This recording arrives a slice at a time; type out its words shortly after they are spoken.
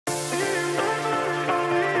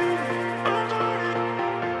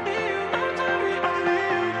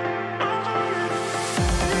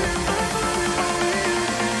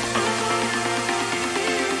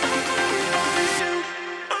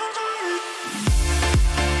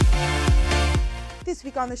this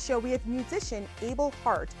week on the show, we have musician Abel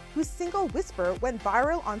Hart, whose single Whisper went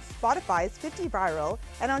viral on Spotify's 50 Viral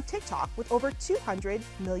and on TikTok with over 200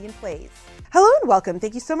 million plays. Hello and welcome.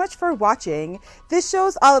 Thank you so much for watching. This show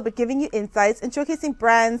is all about giving you insights and showcasing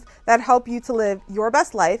brands that help you to live your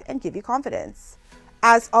best life and give you confidence.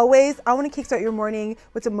 As always, I want to kickstart your morning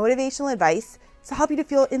with some motivational advice to help you to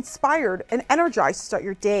feel inspired and energized to start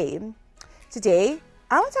your day. Today,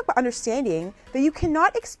 I want to talk about understanding that you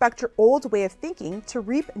cannot expect your old way of thinking to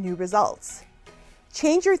reap new results.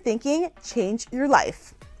 Change your thinking, change your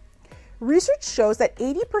life. Research shows that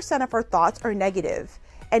 80% of our thoughts are negative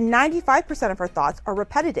and 95% of our thoughts are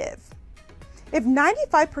repetitive. If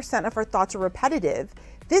 95% of our thoughts are repetitive,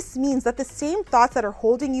 this means that the same thoughts that are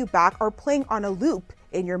holding you back are playing on a loop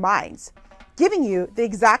in your mind, giving you the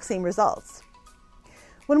exact same results.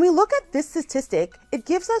 When we look at this statistic, it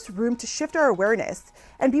gives us room to shift our awareness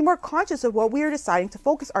and be more conscious of what we are deciding to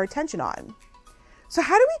focus our attention on. So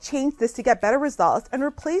how do we change this to get better results and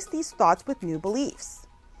replace these thoughts with new beliefs?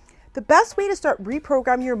 The best way to start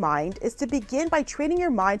reprogramming your mind is to begin by training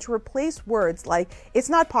your mind to replace words like, it's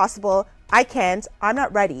not possible, I can't, I'm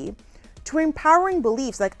not ready, to empowering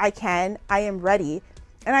beliefs like I can, I am ready,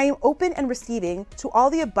 and I am open and receiving to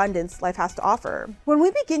all the abundance life has to offer. When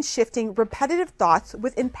we begin shifting repetitive thoughts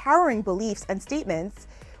with empowering beliefs and statements,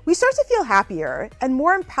 we start to feel happier and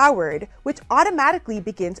more empowered, which automatically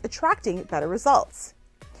begins attracting better results.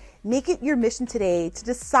 Make it your mission today to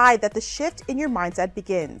decide that the shift in your mindset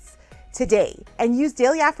begins today, and use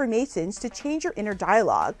daily affirmations to change your inner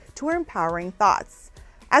dialogue to empowering thoughts.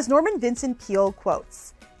 As Norman Vincent Peale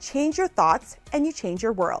quotes, "Change your thoughts and you change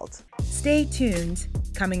your world." Stay tuned.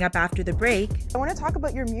 Coming up after the break, I want to talk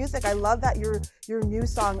about your music. I love that your new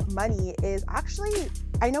song Money is actually,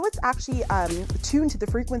 I know it's actually tuned to the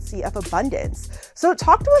frequency of abundance. So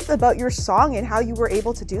talk to us about your song and how you were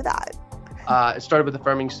able to do that. It started with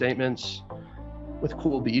affirming statements with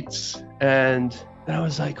cool beats, and I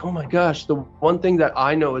was like, oh my gosh, the one thing that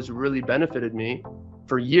I know has really benefited me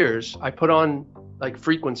for years, I put on like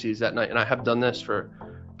frequencies at night, and I have done this for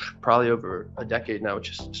probably over a decade now, which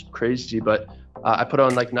is just crazy, but I put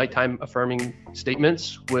on like nighttime affirming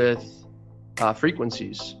statements with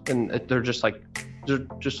frequencies, and they're just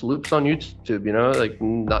loops on YouTube, you know, like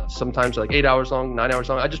not sometimes like 8 hours long, 9 hours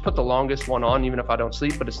long. I just put the longest one on even if I don't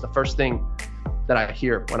sleep, but it's the first thing that I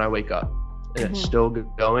hear when I wake up, and it's still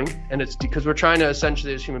going. And it's because we're trying to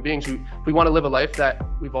essentially, as human beings, we want to live a life that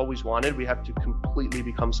we've always wanted. We have to completely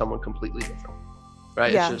become someone completely different,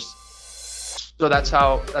 right? Yeah. It's just, so that's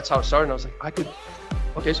how it started. And I was like,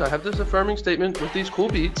 okay, so I have this affirming statement with these cool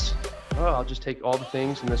beats. Oh, I'll just take all the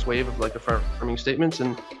things in this wave of like affirming statements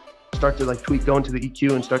and start to like tweak, go into the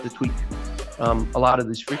EQ and start to tweak a lot of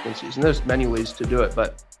these frequencies. And there's many ways to do it,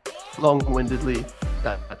 but long-windedly,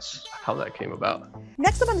 that's how that came about.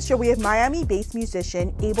 Next up on the show, we have Miami-based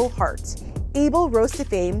musician Abel Hart. Abel rose to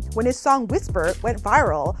fame when his song Whisper went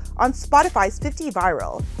viral on Spotify's 50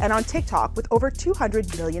 Viral and on TikTok with over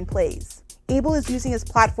 200 million plays. Abel is using his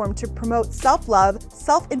platform to promote self-love,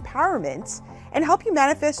 self-empowerment, and help you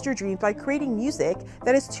manifest your dreams by creating music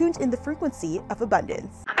that is tuned in the frequency of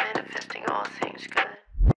abundance. I'm manifesting all things good.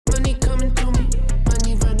 Money coming to me,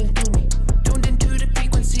 money running through me. Tuned into the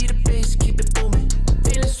frequency, the bass, keep it booming.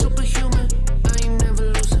 Feeling superhuman, I ain't never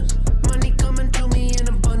losing. Money coming to me in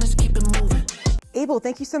abundance, keep it moving. Abel,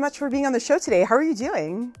 thank you so much for being on the show today. How are you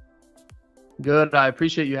doing? Good. I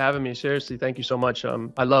appreciate you having me. Seriously, thank you so much.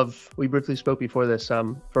 We briefly spoke before this.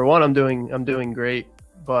 For one, I'm doing great,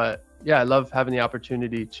 but yeah, I love having the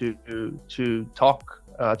opportunity to talk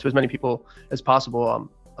to as many people as possible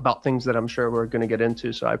about things that I'm sure we're going to get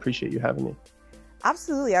into. So I appreciate you having me.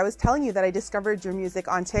 Absolutely. I was telling you that I discovered your music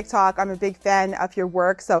on TikTok. I'm a big fan of your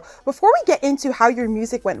work. So before we get into how your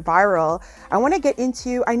music went viral, I want to get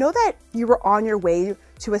into, I know that you were on your way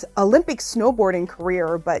to an Olympic snowboarding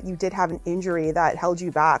career, but you did have an injury that held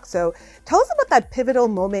you back. So tell us about that pivotal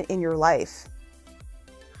moment in your life.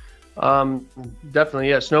 Definitely.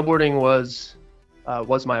 Yeah. Snowboarding was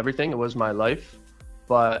my everything. It was my life,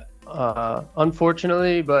 but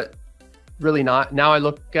unfortunately, but really not. Now I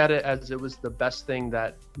look at it as it was the best thing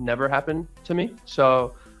that never happened to me.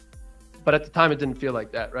 So, but at the time it didn't feel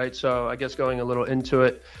like that, right? So I guess going a little into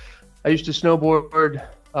it, I used to snowboard.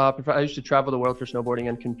 I used to travel the world for snowboarding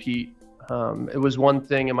and compete. It was one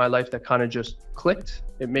thing in my life that kind of just clicked.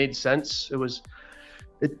 It made sense.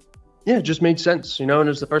 It just made sense, you know, and it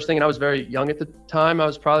was the first thing. And I was very young at the time. I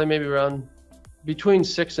was probably maybe around between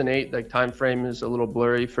 6 and 8. Like time frame is a little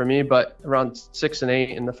blurry for me, but around 6 and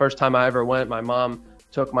 8. And the first time I ever went, my mom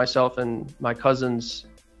took myself and my cousins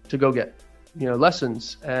to go get,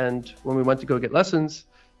 lessons. And when we went to go get lessons,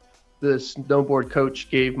 the snowboard coach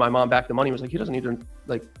gave my mom back the money. He was like, he doesn't need to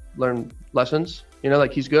like learn lessons,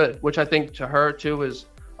 like he's good, which I think to her too is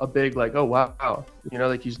a big like, oh wow,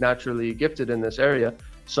 like he's naturally gifted in this area.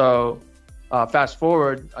 So fast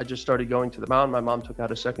forward, I just started going to the mountain. My mom took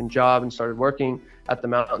out a second job and started working at the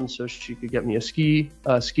mountain so she could get me a ski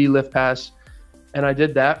lift pass. And I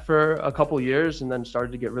did that for a couple years and then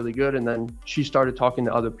started to get really good. And then she started talking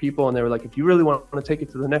to other people and they were like, if you really want to take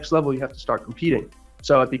it to the next level, you have to start competing.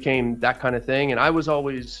 So it became that kind of thing. And I was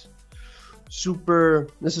always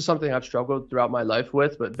this is something I've struggled throughout my life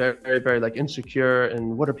with, but very, very, very like insecure.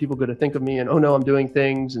 And what are people going to think of me? And oh no, I'm doing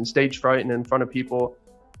things, and stage fright and in front of people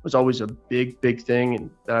was always a big, big thing and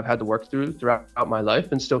that I've had to work through throughout my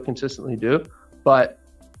life and still consistently do. But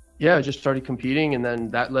yeah, I just started competing, and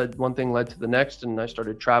then one thing led to the next, and I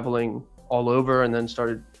started traveling all over, and then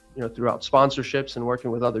started, throughout sponsorships and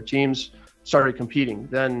working with other teams, started competing.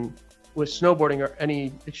 Then with snowboarding or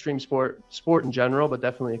any extreme sport in general, but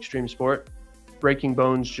definitely extreme sport, breaking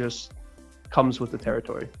bones just comes with the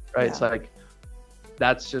territory, right? Yeah. It's like,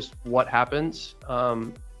 that's just what happens.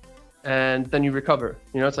 And then you recover,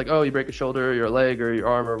 it's like, oh, you break a shoulder, your leg or your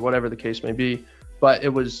arm or whatever the case may be. But it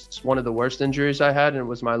was one of the worst injuries I had, and it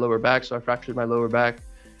was my lower back. So I fractured my lower back,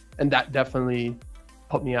 and that definitely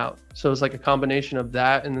put me out. So it was like a combination of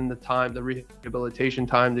that, and then the rehabilitation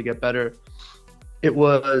time to get better. It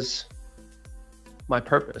was my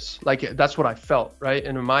purpose. Like, that's what I felt, right?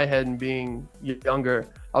 And in my head, and being younger,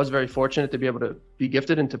 I was very fortunate to be able to be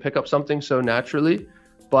gifted and to pick up something so naturally,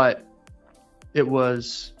 but it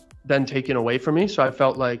was then taken away from me. So I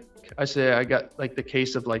felt like, I got like the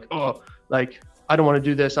case of like, oh, like, I don't want to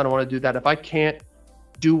do this, I don't want to do that. If I can't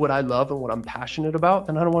do what I love and what I'm passionate about,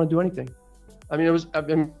 then I don't want to do anything. I mean, it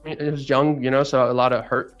was young, so a lot of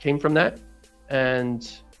hurt came from that.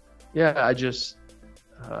 And yeah, I just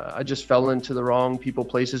fell into the wrong people,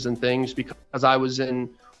 places, and things because I was in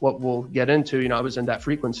what we'll get into, I was in that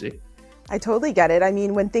frequency. I totally get it. I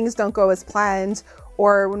mean, when things don't go as planned,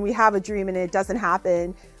 or when we have a dream and it doesn't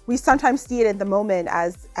happen, we sometimes see it in the moment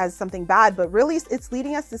as something bad, but really it's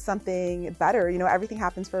leading us to something better. Everything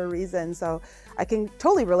happens for a reason. So I can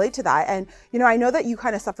totally relate to that. And, I know that you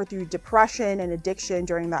kind of suffered through depression and addiction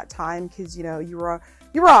during that time because, you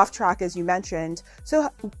were off track, as you mentioned. So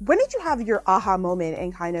when did you have your aha moment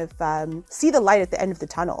and kind of see the light at the end of the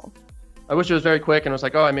tunnel? I wish it was very quick, and I was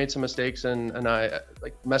like, oh, I made some mistakes and I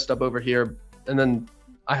like messed up over here. And then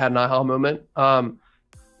I had an aha moment.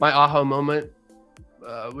 My aha moment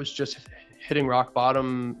was just hitting rock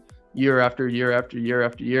bottom year after year after year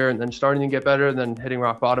after year, and then starting to get better, and then hitting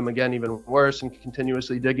rock bottom again, even worse, and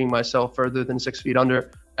continuously digging myself further than 6 feet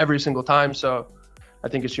under every single time. So I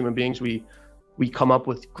think as human beings, we come up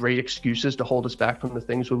with great excuses to hold us back from the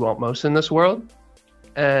things we want most in this world.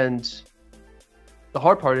 And the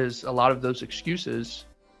hard part is a lot of those excuses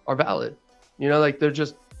are valid. Like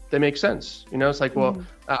they make sense. It's like, well,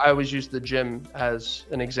 I always use the gym as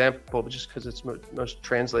an example, just because it's most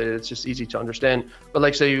translated. It's just easy to understand. But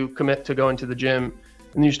like, say you commit to going to the gym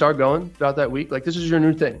and you start going throughout that week, like this is your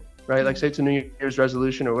new thing, right? Like say it's a New Year's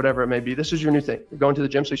resolution or whatever it may be. This is your new thing. You're going to the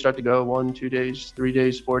gym. So you start to go 1, 2 days, 3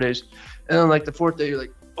 days, 4 days. And then like the 4th day, you're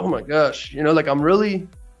like, oh my gosh, like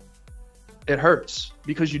it hurts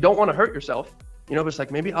because you don't want to hurt yourself, but it's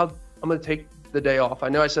like, maybe I'm going to take the day off. I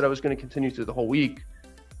know I said I was going to continue through the whole week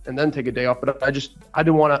and then take a day off, but I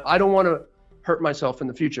don't want to hurt myself in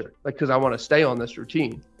the future, like, because I want to stay on this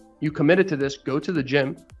routine. You committed to this, go to the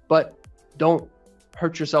gym, but don't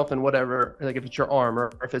hurt yourself in whatever, like if it's your arm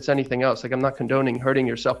or if it's anything else. Like, I'm not condoning hurting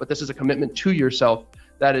yourself, but this is a commitment to yourself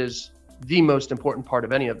that is the most important part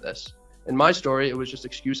of any of this. In my story, it was just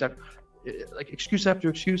excuse after excuse after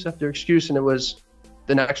excuse, and it was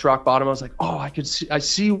the next rock bottom. I was like, oh, I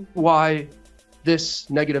see why this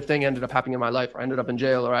negative thing ended up happening in my life, or I ended up in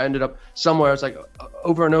jail, or I ended up somewhere. I was like,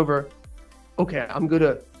 over and over, okay, I'm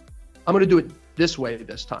gonna do it this way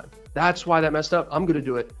this time. That's why that messed up. I'm gonna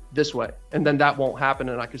do it this way, and then that won't happen,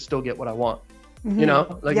 and I could still get what I want. Yeah.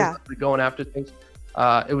 Like going after things.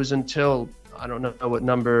 It was until, I don't know what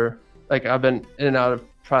number, like I've been in and out of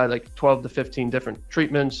probably like 12 to 15 different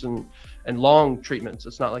treatments and long treatments.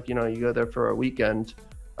 It's not like, you go there for a weekend.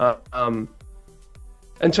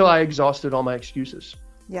 Until I exhausted all my excuses.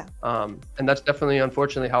 Yeah. And that's definitely,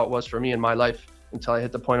 unfortunately, how it was for me in my life, until I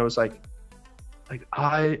hit the point I was like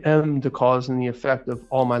I am the cause and the effect of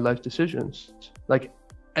all my life decisions.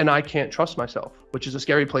 And I can't trust myself, which is a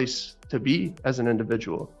scary place to be as an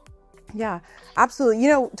individual. Yeah, absolutely. You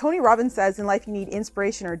know, Tony Robbins says in life you need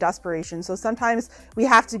inspiration or desperation. So sometimes we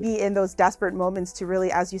have to be in those desperate moments to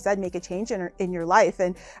really, as you said, make a change in your life.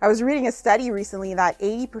 And I was reading a study recently that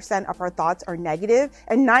 80% of our thoughts are negative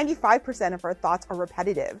and 95% of our thoughts are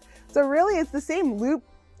repetitive. So really it's the same loop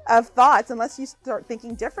of thoughts unless you start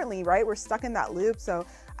thinking differently, right? We're stuck in that loop. So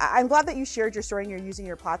I'm glad that you shared your story and you're using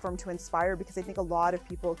your platform to inspire, because I think a lot of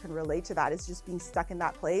people can relate to that. It's just being stuck in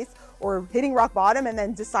that place or hitting rock bottom and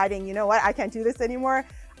then deciding, you know what, I can't do this anymore.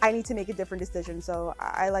 I need to make a different decision. So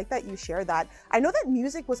I like that you shared that. I know that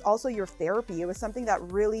music was also your therapy. It was something that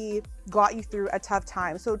really got you through a tough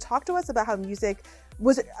time. So talk to us about how music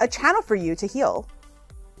was a channel for you to heal.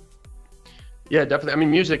 Yeah, definitely. I mean,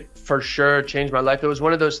 music for sure changed my life. It was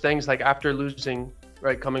one of those things, like after losing,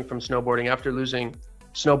 right, coming from snowboarding, after losing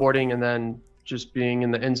snowboarding and then just being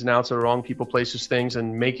in the ins and outs of the wrong people, places, things,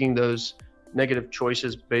 and making those negative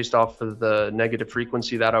choices based off of the negative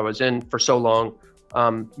frequency that I was in for so long.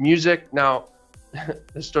 Music, now,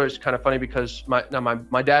 this story is kind of funny because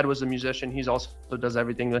my dad was a musician. He's also does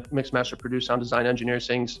everything, mix, master, produce, sound design, engineer,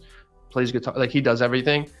 sings, plays guitar, like he does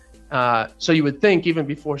everything. So you would think even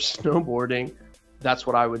before snowboarding, that's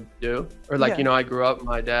what I would do. Or like, you know, I grew up,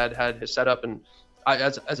 my dad had his setup, and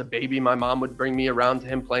as a baby, my mom would bring me around to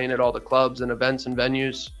him playing at all the clubs and events and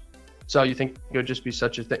venues. So you think it would just be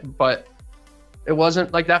such a thing, but it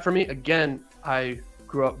wasn't like that for me. Again, I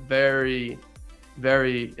grew up very,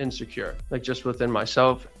 very insecure, like just within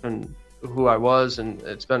myself and who I was. And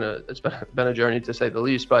it's been a journey to say the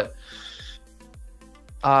least, but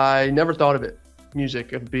I never thought of it,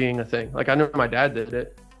 music, of being a thing. Like I know my dad did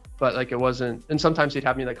it, but like it wasn't. And sometimes he'd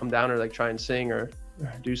have me like come down or like try and sing or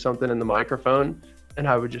do something in the microphone, and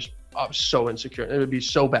I was so insecure. It would be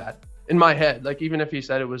so bad in my head. Like even if he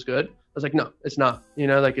said it was good, I was like, no, it's not, you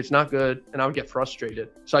know, like it's not good. And I would get frustrated.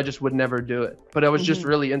 So I just would never do it. But I was just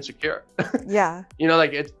really insecure. Yeah. You know,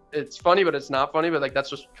 like it's funny, but it's not funny. But like that's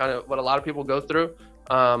just kind of what a lot of people go through.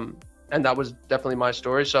 And that was definitely my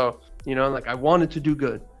story. So, you know, like I wanted to do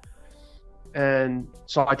good. And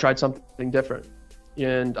so I tried something different.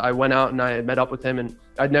 And I went out and I met up with him, and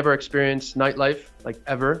I'd never experienced nightlife, like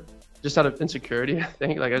ever, just out of insecurity, I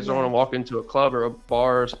think. Like I just don't want to walk into a club or a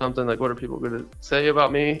bar or something. Like, what are people going to say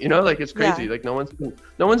about me? You know, like it's crazy. Like no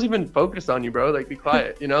one's even focused on you, bro. Like be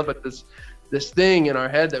quiet, you know, but this thing in our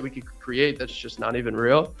head that we could create that's just not even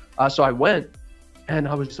real. So I went, and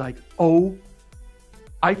I was like,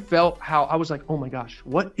 I felt how I was like, oh my gosh,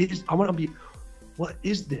 what is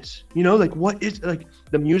this? You know, like what is, like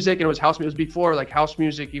the music, and it was house music. It was before like house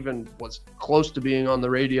music even was close to being on the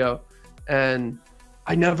radio. And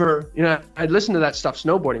I never, you know, I'd listen to that stuff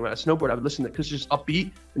snowboarding. When I snowboard, I would listen to it because it's just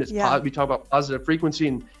upbeat and it's we talk about positive frequency,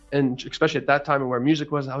 and especially at that time and where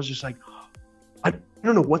music was, I was just like, I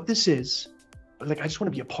don't know what this is, but like I just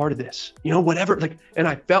want to be a part of this, you know, whatever. Like, and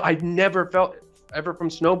I never felt ever from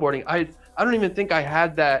snowboarding. I don't even think I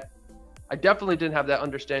had that. I definitely didn't have that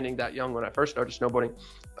understanding that young when I first started snowboarding,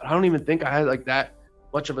 but I don't even think I had like that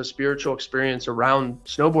much of a spiritual experience around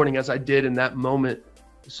snowboarding as I did in that moment.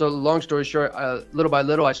 So long story short, little by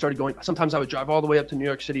little, I started going. Sometimes I would drive all the way up to New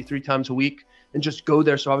York City 3 times a week and just go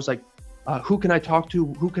there. So I was like, who can I talk to?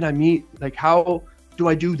 Who can I meet? Like, how do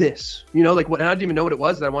I do this? You know, like what? And I didn't even know what it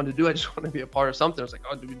was that I wanted to do. I just wanted to be a part of something. I was like,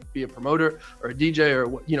 oh, do we be a promoter or a DJ or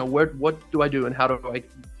what? You know, what do I do, and how do I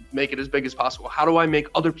make it as big as possible? How do I make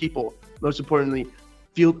other people, most importantly,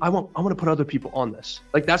 feel I want to put other people on this?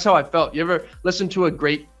 Like that's how I felt. You ever listen to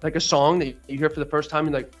a song that you hear for the first time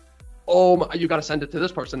and like, oh, you got to send it to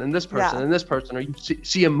this person and this person and this person, or you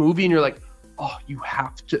see a movie and you're like, oh, you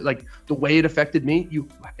have to, like the way it affected me.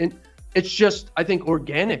 And it's just, I think,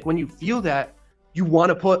 organic. When you feel that, you want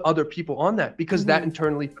to put other people on that because that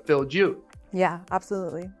internally fulfilled you. Yeah,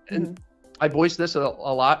 absolutely. And I voice this a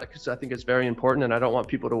lot because I think it's very important, and I don't want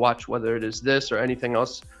people to watch whether it is this or anything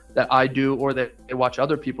else that I do or that they watch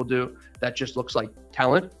other people do that just looks like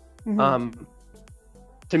talent.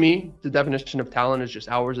 To me, the definition of talent is just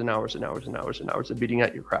hours and hours and hours and hours and hours of beating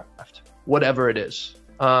at your craft, whatever it is.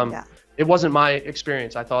 It wasn't my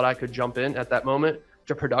experience. I thought I could jump in at that moment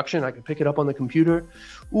to production. I could pick it up on the computer.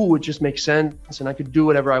 Ooh, it just makes sense, and I could do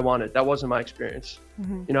whatever I wanted. That wasn't my experience.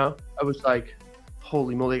 You know, I was like,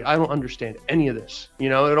 holy moly, I don't understand any of this. You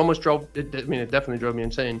know, it definitely drove me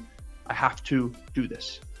insane. I have to do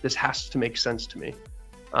this. This has to make sense to me.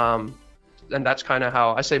 And that's kind of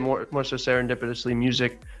how I say more so serendipitously,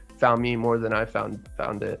 music found me more than I found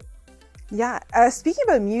it. Yeah. Speaking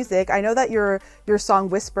about music, I know that your song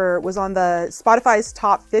Whisper was on the Spotify's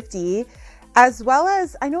top 50. as well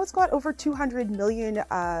as I know it's got over 200 million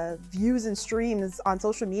views and streams on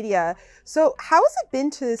social media. So how has it been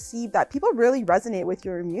to see that people really resonate with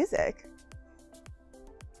your music?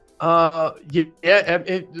 I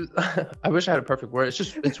wish I had a perfect word.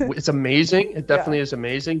 It's amazing. It definitely is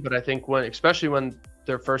amazing. But I think especially when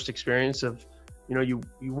their first experience of, you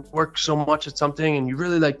work so much at something and you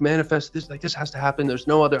really like manifest this, like this has to happen. There's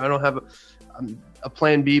no other, I don't have a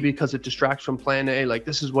plan B because it distracts from plan A. Like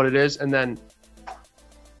this is what it is. And then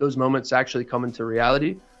those moments actually come into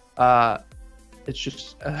reality. It's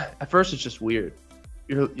just, at first it's just weird.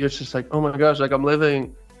 You're just like, oh my gosh, like I'm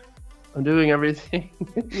doing everything,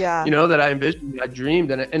 that I envisioned, I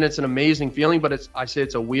dreamed, and it's an amazing feeling. But I say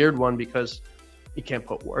it's a weird one because you can't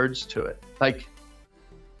put words to it.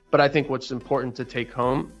 But I think what's important to take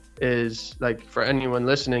home is, like, for anyone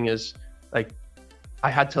listening, is like I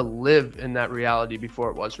had to live in that reality before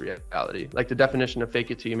it was reality. Like the definition of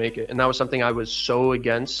fake it till you make it, and that was something I was so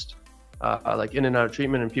against, like in and out of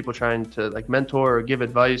treatment and people trying to like mentor or give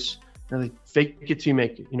advice. Like, fake it till you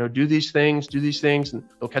make it, do these things, and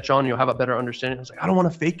they'll catch on, you'll have a better understanding. I was like, I don't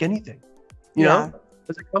want to fake anything, you know?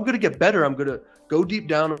 It's like, I'm going to get better. I'm going to go deep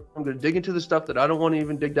down. I'm going to dig into the stuff that I don't want to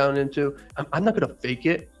even dig down into. I'm not going to fake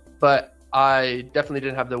it, but I definitely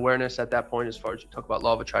didn't have the awareness at that point as far as you talk about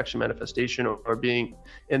law of attraction, manifestation, or being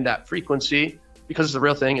in that frequency, because it's the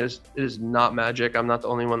real thing. It is not magic. I'm not the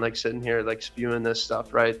only one like sitting here like spewing this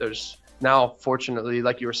stuff, right? There's now, fortunately,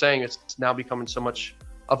 like you were saying, it's now becoming so much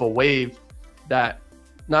of a wave that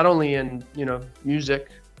not only in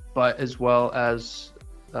music, but as well as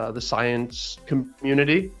the science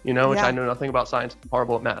community, which I know nothing about science. I'm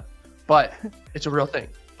horrible at math, but it's a real thing.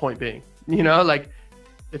 Point being, like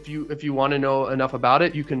if you want to know enough about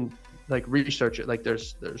it, you can like research it. Like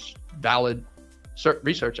there's valid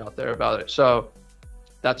research out there about it. So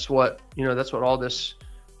that's what all this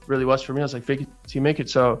really was for me. I was like, fake it till you make it.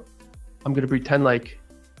 So I'm gonna pretend like,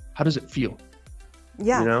 how does it feel?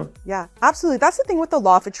 Yeah, absolutely. That's the thing with the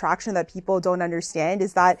law of attraction that people don't understand,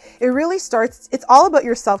 is that it really it's all about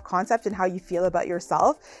your self-concept and how you feel about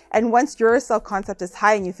yourself. And once your self-concept is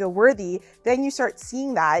high and you feel worthy, then you start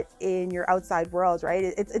seeing that in your outside world, right?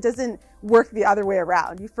 It doesn't work the other way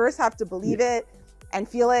around. You first have to believe it and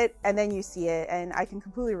feel it, and then you see it. And I can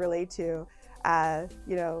completely relate to,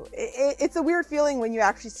 it's a weird feeling when you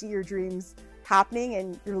actually see your dreams happening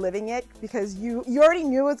and you're living it, because you already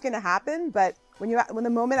knew it was going to happen, but when the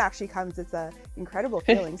moment actually comes, it's a incredible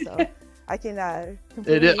feeling. So I can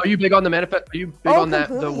completely... Are you big on the manifest? Are you big on that?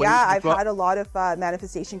 I've had a lot of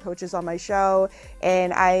manifestation coaches on my show,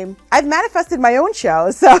 and I've manifested my own show.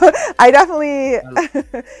 So I definitely,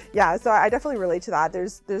 so I definitely relate to that.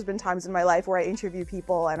 There's been times in my life where I interview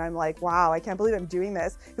people and I'm like, wow, I can't believe I'm doing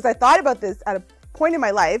this, because I thought about this at a point in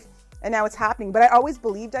my life and now it's happening. But I always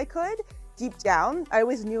believed I could. Deep down, I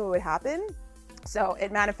always knew it would happen. So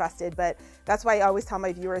it manifested. But that's why I always tell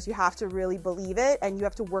my viewers, you have to really believe it, and you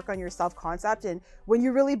have to work on your self-concept. And when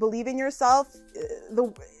you really believe in yourself,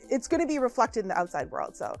 it's going to be reflected in the outside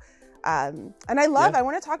world. So, and I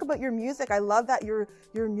want to talk about your music. I love that your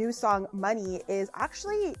new song, Money, is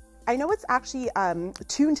actually, I know it's actually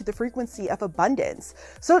tuned to the frequency of abundance.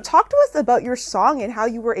 So talk to us about your song and how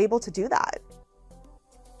you were able to do that.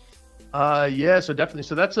 So definitely.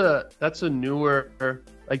 So that's a newer,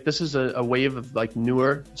 like this is a wave of like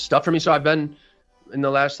newer stuff for me. So I've been in the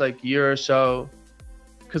last like year or so,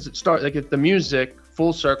 because it started like the music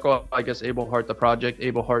full circle, I guess, Able Heart, the project,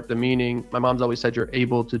 Able Heart, the meaning. My mom's always said you're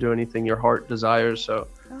able to do anything your heart desires. So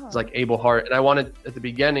it's like Able Heart. And I wanted at the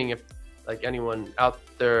beginning, if like anyone out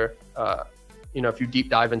there, if you deep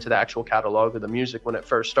dive into the actual catalog of the music, when it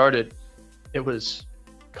first started, it was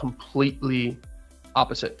completely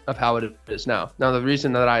opposite of how it is now. Now, the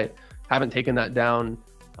reason that I haven't taken that down,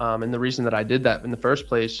 and the reason that I did that in the first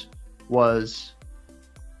place, was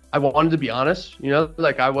I wanted to be honest,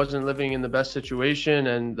 like I wasn't living in the best situation,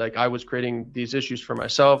 and like I was creating these issues for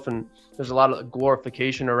myself, and there's a lot of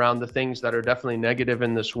glorification around the things that are definitely negative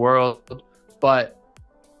in this world. But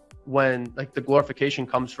when like the glorification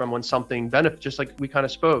comes from when something benefits, just like we kind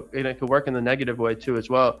of spoke, and it could work in the negative way too as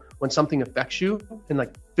well. When something affects you and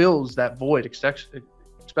like fills that void,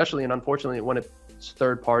 especially and unfortunately when it's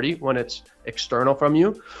third party, when it's external from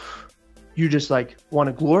you, you just like want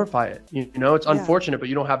to glorify it. It's unfortunate, but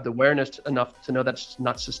you don't have the awareness enough to know that's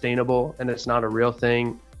not sustainable and it's not a real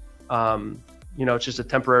thing. It's just a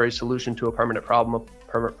temporary solution to a permanent problem.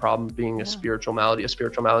 Permanent problem being a spiritual malady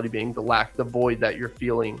being the void that you're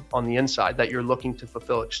feeling on the inside that you're looking to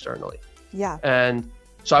fulfill externally. And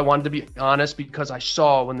so I wanted to be honest, because I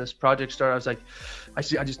saw when this project started, I was like, I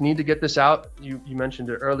just need to get this out. You mentioned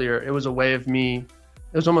it earlier. It was a way of me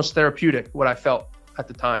it was almost therapeutic what I felt at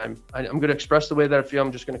the time. I'm going to express the way that I feel.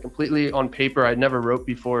 I'm just going to completely, on paper, I never wrote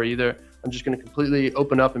before either. I'm just going to completely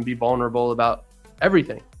open up and be vulnerable about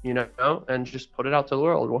everything, you know, and just put it out to the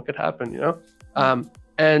world. What could happen, you know?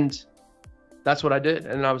 And that's what I did.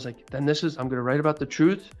 And I was like, then I'm going to write about the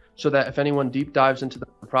truth so that if anyone deep dives into the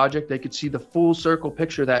project, they could see the full circle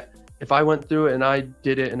picture that if I went through it and I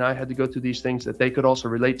did it and I had to go through these things that they could also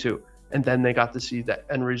relate to. And then they got to see that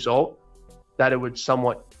end result, that it would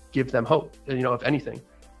somewhat give them hope, you know, if anything.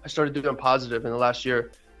 I started doing positive in the last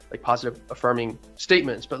year, like positive affirming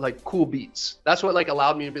statements, but like cool beats. That's what like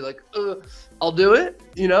allowed me to be like, I'll do it,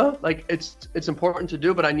 you know, like it's important to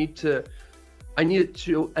do, but I need it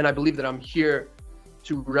to, and I believe that I'm here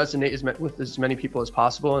to resonate with as many people as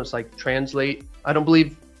possible. And it's like translate. I don't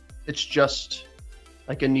believe it's just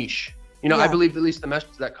like a niche, you know. I believe at least the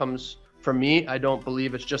message that comes from me, I don't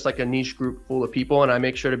believe it's just like a niche group full of people. And I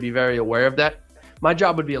make sure to be very aware of that. My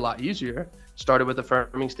job would be a lot easier. Started with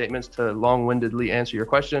affirming statements to long-windedly answer your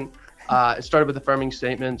question. It started with affirming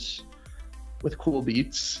statements with cool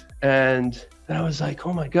beats. And then I was like,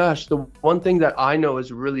 oh my gosh, the one thing that I know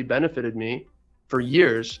has really benefited me for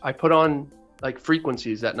years, I put on like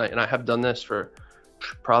frequencies that night. And I have done this for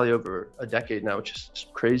probably over a decade now, which is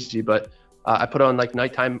crazy. But I put on like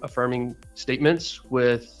nighttime affirming statements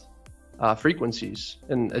with frequencies.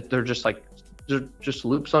 And they're just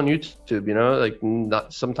loops on YouTube, you know, like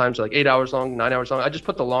not sometimes like 8 hours long, 9 hours long. I just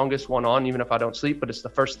put the longest one on, even if I don't sleep, but it's the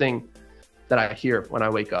first thing that I hear when I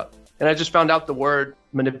wake up. And I just found out the word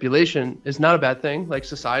manipulation is not a bad thing. Like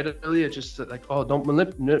societally, it's just like, oh, don't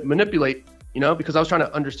manipulate, you know, because I was trying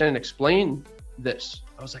to understand and explain this.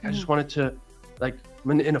 I was like, I just wanted to like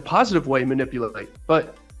in a positive way manipulate,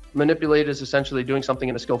 but manipulate is essentially doing something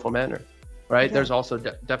in a skillful manner, right? Yeah. There's also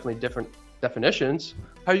definitely different definitions.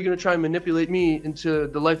 How are you going to try and manipulate me into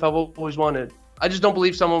the life I've always wanted? I just don't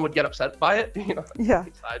believe someone would get upset by it. You know? Yeah.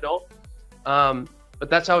 I don't. But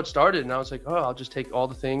that's how it started. And I was like, oh, I'll just take all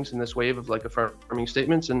the things in this wave of like affirming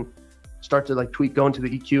statements and start to like go into the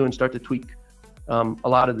EQ and start to tweak a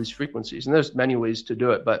lot of these frequencies. And there's many ways to do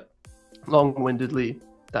it, but long-windedly,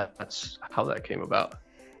 that's how that came about.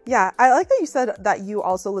 Yeah, I like that you said that you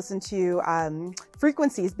also listen to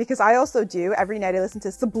frequencies, because I also do. Every night I listen to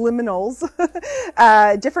subliminals,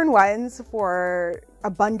 different ones for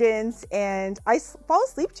abundance, and I fall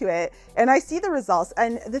asleep to it and I see the results.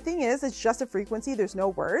 And the thing is, it's just a frequency, there's no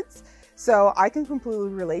words. So I can completely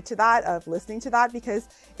relate to that, of listening to that, because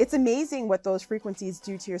it's amazing what those frequencies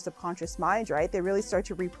do to your subconscious mind, right? They really start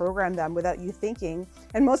to reprogram them without you thinking.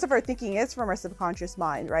 And most of our thinking is from our subconscious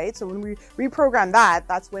mind, right? So when we reprogram that,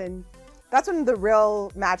 that's when the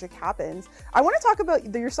real magic happens. I want to talk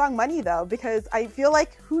about your song Money though, because I feel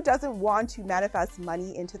like who doesn't want to manifest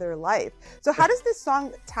money into their life? So how does this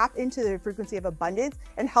song tap into the frequency of abundance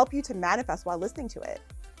and help you to manifest while listening to it?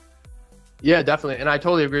 Yeah, definitely. And I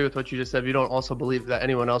totally agree with what you just said. You don't also believe that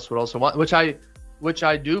anyone else would also want, which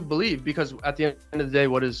I do believe, because at the end of the day,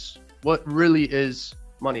 what really is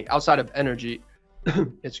money outside of energy,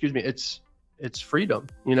 excuse me, it's freedom,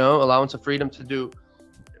 you know, allowance of freedom to do,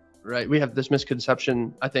 right? We have this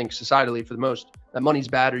misconception, I think societally for the most, that money's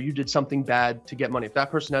bad or you did something bad to get money. If that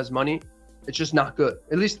person has money, it's just not good.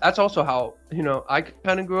 At least that's also how, you know, I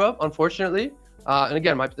kind of grew up, unfortunately. And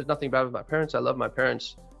again, there's nothing bad with my parents. I love my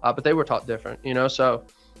parents. But they were taught different, you know? So,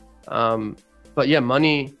 but yeah,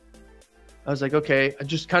 money, I was like, okay, I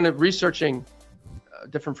just kind of researching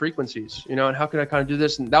different frequencies, you know, and how could I kind of do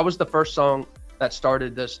this? And that was the first song that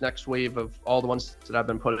started this next wave of all the ones that I've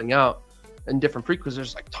been putting out in different frequencies.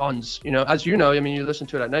 There's like tons, you know, as you know, I mean, you listen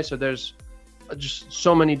to it at night. So there's just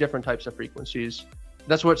so many different types of frequencies.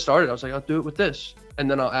 That's where it started. I was like, I'll do it with this. And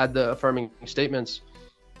then I'll add the affirming statements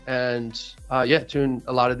and tune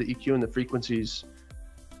a lot of the EQ and the frequencies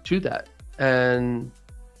to that, and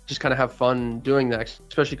just kind of have fun doing that,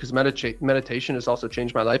 especially because meditation has also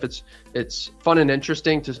changed my life. It's fun and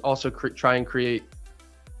interesting to also try and create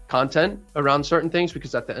content around certain things,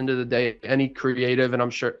 because at the end of the day, any creative, and I'm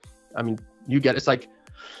sure, I mean, you get it's like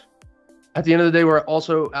at the end of the day, we're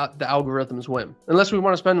also at the algorithm's whim, unless we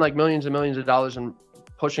want to spend like millions and millions of dollars in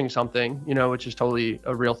pushing something, you know, which is totally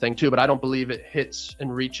a real thing too, but I don't believe it hits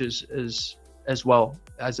and reaches as well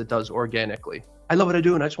as it does organically. I love what I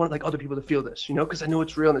do, and I just want like other people to feel this, you know, because I know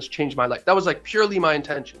it's real and it's changed my life. That was like purely my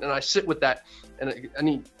intention, and I sit with that. And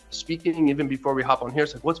any speaking, even before we hop on here,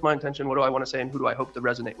 it's like, what's my intention? What do I want to say, and who do I hope to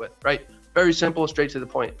resonate with? Right? Very simple, straight to the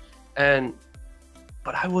point.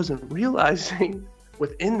 But I wasn't realizing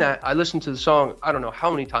within that, I listened to the song, I don't know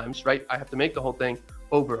how many times, right? I have to make the whole thing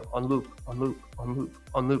over on loop, on loop, on loop,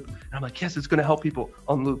 on loop. And I'm like, yes, it's going to help people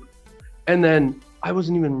on loop. And then I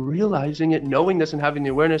wasn't even realizing it, knowing this and having the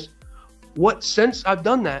awareness. What, since I've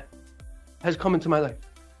done that, has come into my life.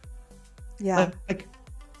 Yeah. Like,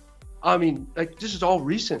 I mean, like, this is all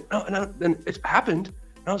recent. And it's happened.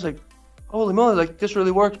 And I was like, holy moly, like, this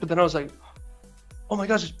really works. But then I was like, oh my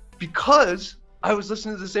gosh, it's because I was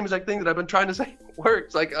listening to the same exact thing that I've been trying to say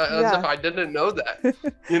works. Like, as if I didn't know that,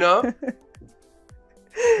 you know?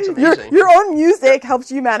 It's amazing. Your own music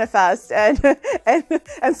helped you manifest and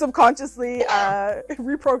subconsciously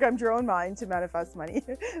reprogrammed your own mind to manifest money.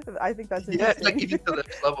 I think that's interesting. Yeah, like even to the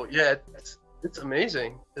next level. Yeah, it's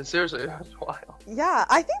amazing. And seriously, that's wild. Yeah,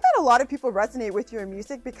 I think that a lot of people resonate with your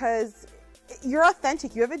music because you're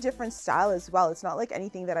authentic. You have a different style as well. It's not like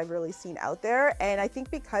anything that I've really seen out there. And I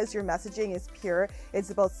think because your messaging is pure, it's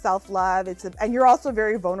about self-love. And you're also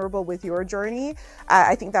very vulnerable with your journey.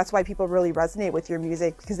 I think that's why people really resonate with your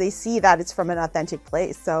music, because they see that it's from an authentic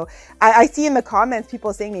place. So I see in the comments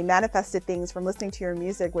people saying they manifested things from listening to your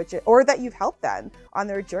music, or that you've helped them on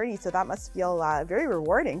their journey. So that must feel very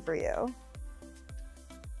rewarding for you.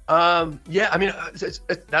 Yeah, I mean,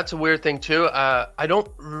 that's a weird thing too. I don't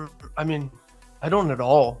at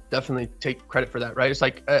all definitely take credit for that, right? It's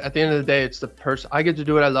like, at the end of the day, it's the person. I get to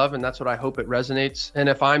do what I love, and that's what I hope it resonates. And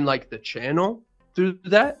if I'm like the channel through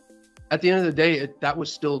that, at the end of the day, that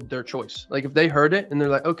was still their choice. Like if they heard it and they're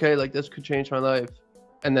like, okay, like this could change my life,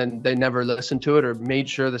 and then they never listened to it or made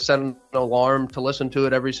sure to set an alarm to listen to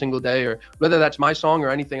it every single day, or whether that's my song or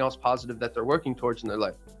anything else positive that they're working towards in their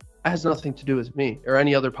life, it has nothing to do with me or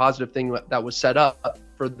any other positive thing that was set up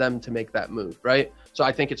for them to make that move, right? So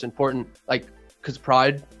I think it's important, like, because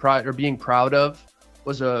pride or being proud of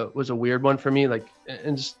was a weird one for me. Like,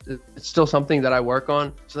 and it's still something that I work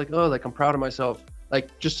on. It's like, oh, like I'm proud of myself.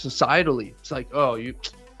 Like just societally, it's like,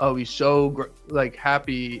 he's so like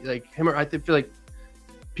happy, like him. Or I feel like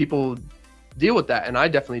people deal with that, and I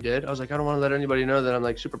definitely did. I was like, I don't want to let anybody know that I'm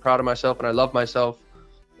like super proud of myself and I love myself.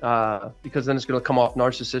 Because then it's going to come off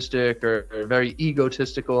narcissistic or very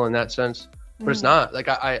egotistical in that sense. But it's not. Like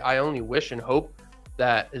I only wish and hope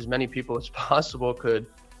that as many people as possible could,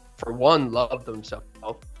 for one, love themselves,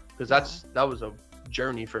 because that was a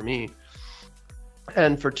journey for me,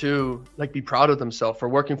 and for two, like be proud of themselves for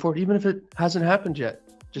working for it, even if it hasn't happened yet.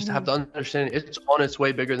 Just have to understand it's on its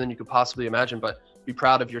way bigger than you could possibly imagine, but be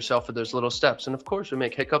proud of yourself for those little steps. And of course we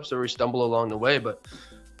make hiccups or we stumble along the way, but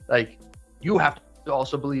like you have to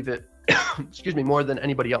also believe it excuse me, more than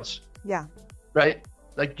anybody else. Yeah. Right?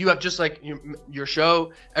 Like you have, just like your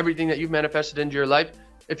show, everything that you've manifested into your life.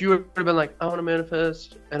 If you would have been like, I want to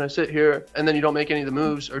manifest, and I sit here, and then you don't make any of the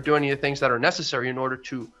moves or do any of the things that are necessary in order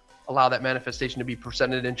to allow that manifestation to be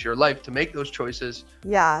presented into your life, to make those choices,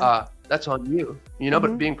 that's on you, you know.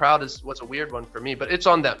 But being proud was a weird one for me, but it's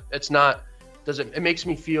on them. It's not, it makes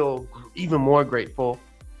me feel even more grateful,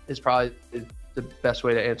 is probably the best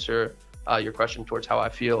way to answer your question towards how I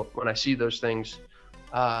feel when I see those things.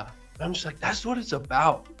 I'm just like, that's what it's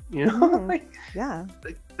about, you know? Like,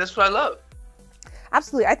 that's what I love.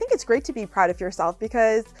 Absolutely. I think it's great to be proud of yourself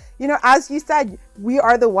because, you know, as you said, we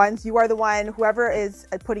are the ones, you are the one, whoever is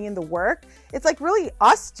putting in the work, it's like really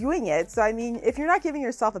us doing it. So, I mean, if you're not giving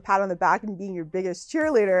yourself a pat on the back and being your biggest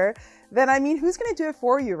cheerleader, then, I mean, who's going to do it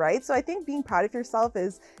for you, right? So I think being proud of yourself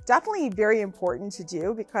is definitely very important to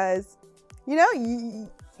do because, you know,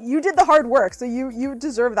 you did the hard work, so you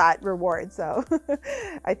deserve that reward. So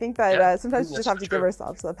I think that sometimes we just have to give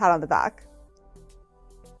ourselves a pat on the back.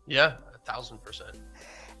 Yeah, 1000%.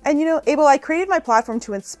 And you know, Abel, I created my platform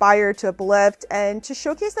to inspire, to uplift, and to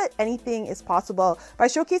showcase that anything is possible by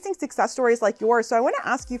showcasing success stories like yours. So I want to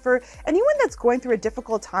ask you, for anyone that's going through a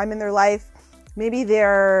difficult time in their life, maybe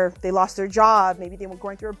they lost their job, maybe they were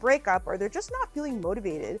going through a breakup, or they're just not feeling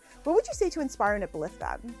motivated, what would you say to inspire and uplift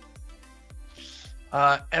them?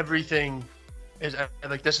 Everything is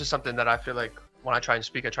like, this is something that I feel like when I try and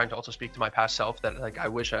speak, I try to also speak to my past self, that like I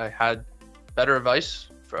wish I had better advice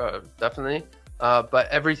for, definitely. But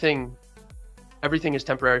everything is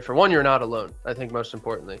temporary. For one, you're not alone, I think, most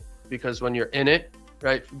importantly, because when you're in it,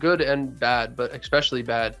 right, good and bad, but especially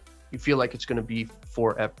bad, you feel like it's going to be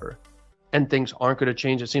forever and things aren't going to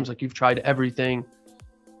change. It seems like you've tried everything.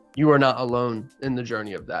 You are not alone in the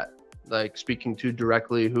journey of that. Like, speaking to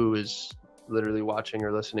directly who is literally watching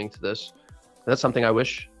or listening to this, that's something I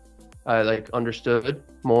wish I like understood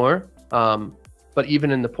more. But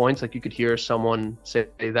even in the points, like, you could hear someone say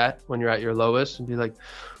that when you're at your lowest and be like,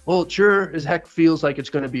 well, it sure as heck feels like it's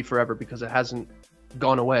going to be forever because it hasn't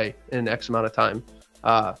gone away in X amount of time.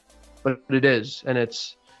 But it is, and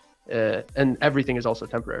it's and everything is also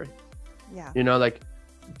temporary. Yeah. You know, like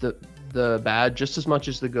the bad just as much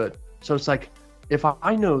as the good. So it's like, if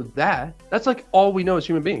I know that, that's like all we know as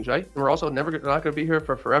human beings, right? And we're also not going to be here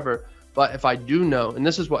for forever. But if I do know, and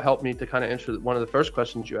this is what helped me to kind of answer one of the first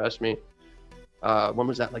questions you asked me, when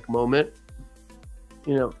was that like moment?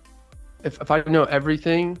 You know, if I know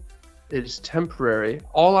everything is temporary,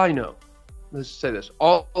 all I know, let's say this,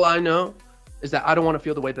 all I know is that I don't want to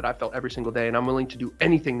feel the way that I felt every single day, and I'm willing to do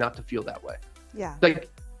anything not to feel that way. Yeah. Like,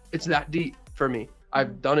 it's that deep for me.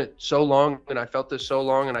 I've done it so long, and I felt this so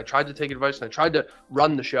long, and I tried to take advice, and I tried to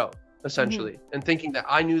run the show, essentially, and thinking that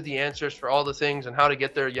I knew the answers for all the things and how to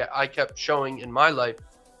get there, yet I kept showing in my life,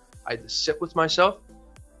 I had to sit with myself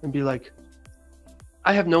and be like,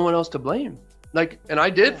 I have no one else to blame. Like, and I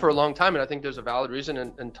did for a long time, and I think there's a valid reason,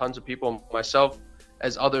 and tons of people, myself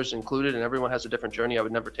as others included, and everyone has a different journey. I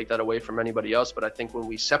would never take that away from anybody else, but I think when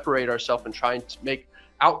we separate ourselves and try to make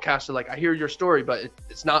outcasts, like, I hear your story, but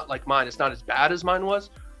it's not like mine, it's not as bad as mine was,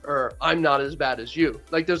 or I'm not as bad as you.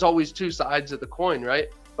 Like, there's always two sides of the coin, right?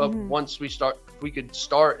 But once we start, if we could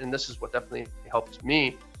start, and this is what definitely helped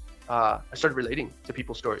me, I started relating to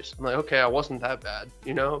people's stories. I'm like, okay, I wasn't that bad,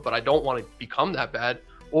 you know, but I don't want to become that bad,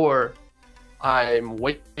 or I'm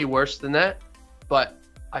way worse than that, but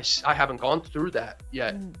I haven't gone through that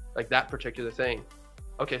yet, like that particular thing.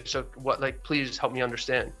 Okay, so what, like, please help me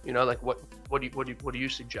understand, you know, like what do you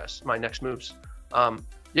suggest my next moves?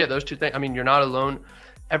 Yeah, those two things. I mean, you're not alone.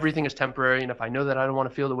 Everything is temporary, and if I know that I don't want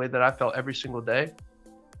to feel the way that I felt every single day,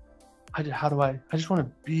 I just want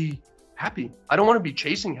to be happy. I don't want to be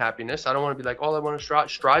chasing happiness. I don't want to be like, all I want to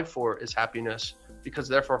strive for is happiness, because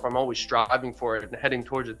therefore if I'm always striving for it and heading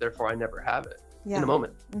towards it, therefore I never have it in the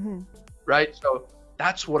moment. Right? So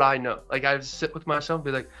that's what I know. Like, I sit with myself and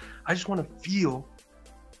be like, I just want to feel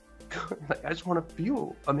like, I just want to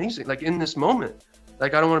feel amazing, like, in this moment.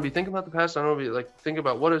 Like, I don't want to be thinking about the past. I don't want to be like thinking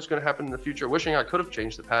about what is going to happen in the future, wishing I could have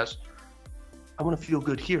changed the past. I want to feel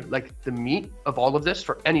good here. Like, the meat of all of this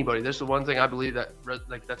for anybody, this is the one thing I believe that,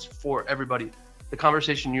 like, that's for everybody. The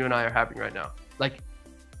conversation you and I are having right now, like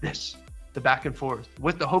this, the back and forth,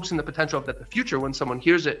 with the hopes and the potential of that the future, when someone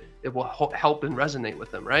hears it, it will help and resonate with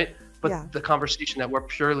them, right? But the conversation that we're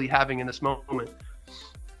purely having in this moment,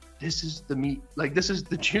 this is the meat, like, this is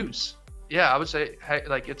the juice. Yeah, I would say, hey,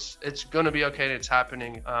 like, it's gonna be okay, and it's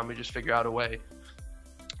happening. We just figure out a way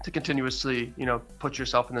to continuously, you know, put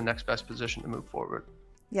yourself in the next best position to move forward.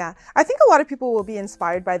 Yeah, I think a lot of people will be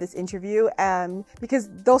inspired by this interview because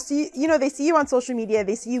they'll see, you know, they see you on social media,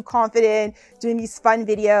 they see you confident, doing these fun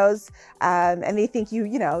videos, and they think you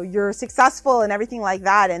know, you're successful and everything like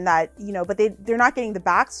that, and that, you know, but they're not getting the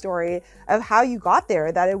backstory of how you got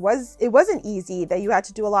there, that it wasn't easy, that you had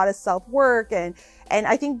to do a lot of self-work, and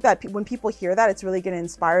I think that when people hear that, it's really going to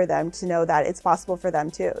inspire them to know that it's possible for them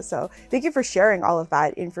too. So thank you for sharing all of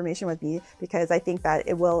that information with me, because I think that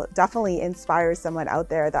it will definitely inspire someone out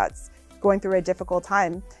there that's going through a difficult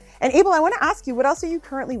time. And Abel, I want to ask you, what else are you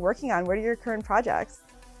currently working on? What are your current projects?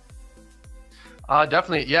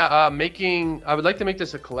 Definitely. Yeah. I would like to make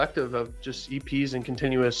this a collective of just EPs and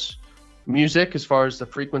continuous music as far as the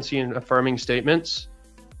frequency and affirming statements.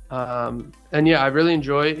 And yeah, I really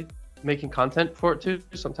enjoy making content for it too.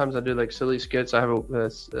 Sometimes I do like silly skits. I have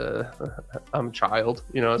I'm a child,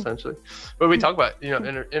 you know, essentially, but we talk about, you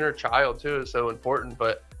know, inner child too is so important.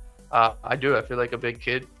 But I feel like a big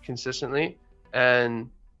kid consistently, and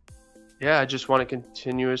yeah, I just want to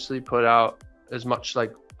continuously put out as much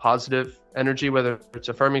like positive energy, whether it's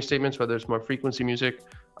affirming statements, whether it's more frequency music,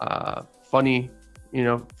 funny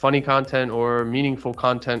content, or meaningful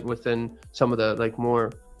content within some of the like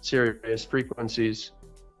more serious frequencies.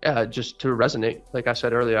 Yeah, just to resonate. Like I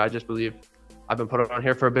said earlier, I just believe I've been put on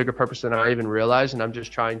here for a bigger purpose than I even realized, and I'm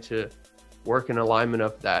just trying to work in alignment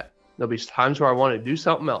of that. There'll be times where I want to do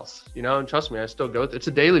something else, you know, and trust me, I still go it's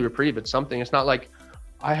a daily reprieve. It's something. It's not like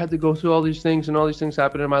I had to go through all these things and all these things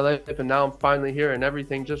happen in my life, and now I'm finally here and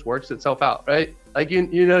everything just works itself out, right? Like,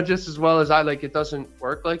 you know, just as well as I, like, it doesn't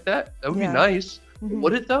work like that. That would be nice.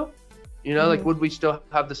 Would it though? You know, like, would we still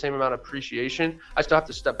have the same amount of appreciation? I still have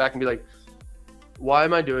to step back and be like, why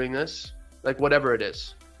am I doing this? Like, whatever it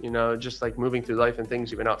is, you know, just like moving through life and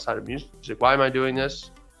things even outside of music. Why am I doing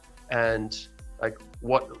this? And like,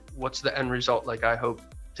 what's the end result, like, I hope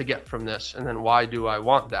to get from this? And then why do I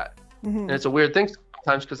want that? And it's a weird thing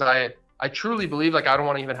sometimes, because I truly believe, like, I don't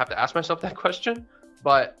want to even have to ask myself that question,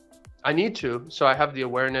 but I need to, so I have the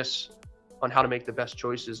awareness on how to make the best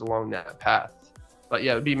choices along that path. But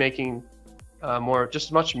yeah, it would be making more, just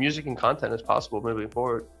as much music and content as possible moving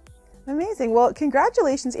forward. Amazing. Well,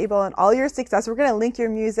 congratulations, Abel, on all your success. We're going to link your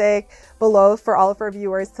music below for all of our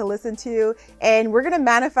viewers to listen to, and we're going to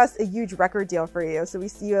manifest a huge record deal for you. So we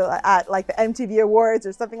see you at like the MTV Awards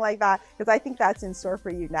or something like that, because I think that's in store for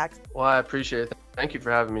you next. Well, I appreciate it. Thank you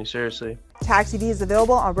for having me, seriously. Tag TV is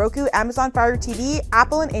available on Roku, Amazon Fire TV,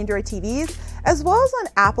 Apple and Android TVs, as well as on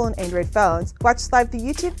Apple and Android phones. Watch us live through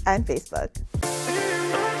YouTube and Facebook.